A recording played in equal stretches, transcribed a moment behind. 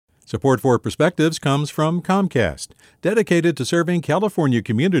Support for Perspectives comes from Comcast, dedicated to serving California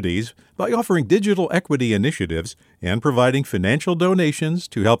communities by offering digital equity initiatives and providing financial donations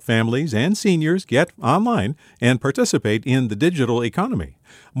to help families and seniors get online and participate in the digital economy.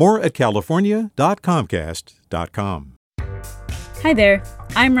 More at california.comcast.com. Hi there,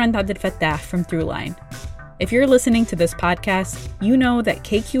 I'm Rand Abdel Fattah from Throughline. If you're listening to this podcast, you know that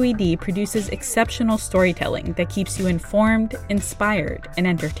KQED produces exceptional storytelling that keeps you informed, inspired, and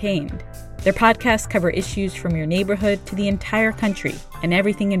entertained. Their podcasts cover issues from your neighborhood to the entire country and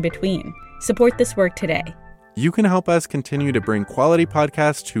everything in between. Support this work today. You can help us continue to bring quality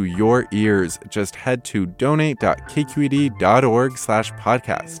podcasts to your ears. Just head to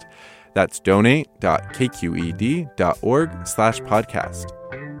donate.kqed.org/podcast. That's donate.kqed.org/podcast.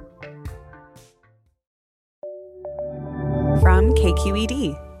 From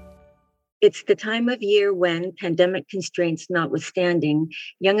KQED. It's the time of year when, pandemic constraints notwithstanding,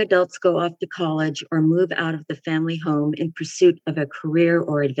 young adults go off to college or move out of the family home in pursuit of a career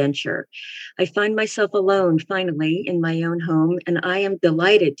or adventure. I find myself alone, finally, in my own home, and I am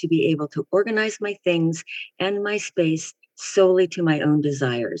delighted to be able to organize my things and my space solely to my own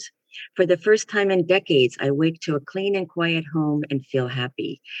desires. For the first time in decades, I wake to a clean and quiet home and feel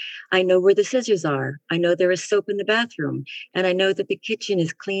happy. I know where the scissors are. I know there is soap in the bathroom, and I know that the kitchen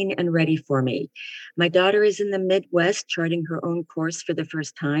is clean and ready for me. My daughter is in the Midwest charting her own course for the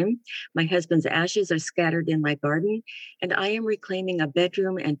first time. My husband's ashes are scattered in my garden, and I am reclaiming a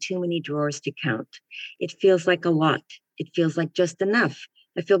bedroom and too many drawers to count. It feels like a lot. It feels like just enough.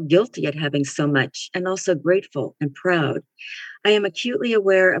 I feel guilty at having so much and also grateful and proud. I am acutely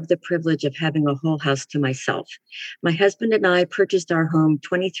aware of the privilege of having a whole house to myself. My husband and I purchased our home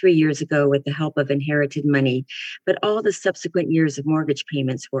 23 years ago with the help of inherited money, but all the subsequent years of mortgage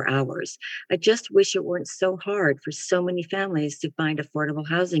payments were ours. I just wish it weren't so hard for so many families to find affordable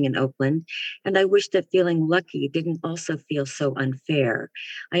housing in Oakland, and I wish that feeling lucky didn't also feel so unfair.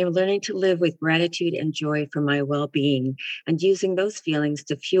 I am learning to live with gratitude and joy for my well-being and using those feelings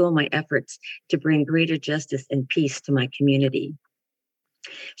to fuel my efforts to bring greater justice and peace to my community.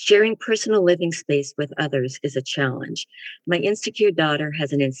 Sharing personal living space with others is a challenge. My insecure daughter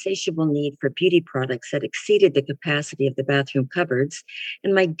has an insatiable need for beauty products that exceeded the capacity of the bathroom cupboards,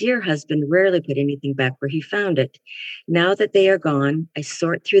 and my dear husband rarely put anything back where he found it. Now that they are gone, I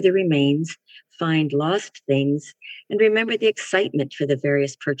sort through the remains, find lost things, and remember the excitement for the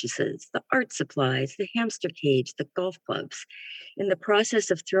various purchases, the art supplies, the hamster cage, the golf clubs. In the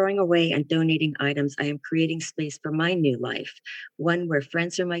process of throwing away and donating items, I am creating space for my new life, one where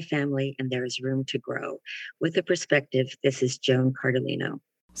friends are my family and there is room to grow. With a perspective, this is Joan Cardellino.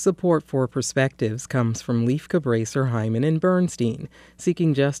 Support for Perspectives comes from Leif Cabraser, Hyman, and Bernstein,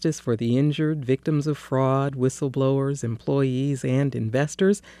 seeking justice for the injured, victims of fraud, whistleblowers, employees, and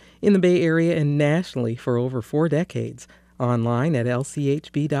investors in the Bay Area and nationally for over 4 decades. Online at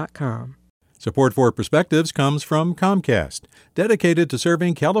lchb.com. Support for Perspectives comes from Comcast, dedicated to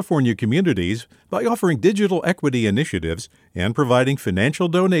serving California communities by offering digital equity initiatives and providing financial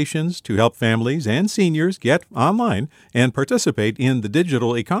donations to help families and seniors get online and participate in the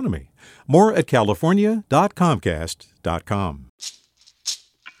digital economy. More at california.comcast.com.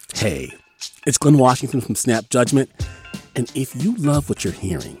 Hey, it's Glenn Washington from Snap Judgment, and if you love what you're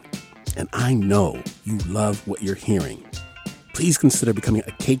hearing, and I know you love what you're hearing, please consider becoming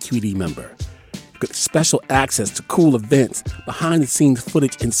a KQED member. Get special access to cool events, behind-the-scenes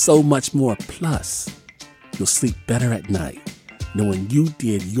footage, and so much more. Plus, you'll sleep better at night knowing you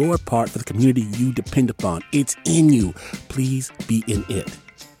did your part for the community you depend upon. It's in you. Please be in it.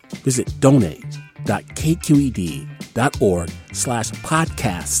 Visit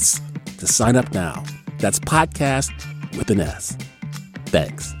donate.kqed.org/podcasts to sign up now. That's podcast with an S.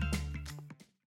 Thanks.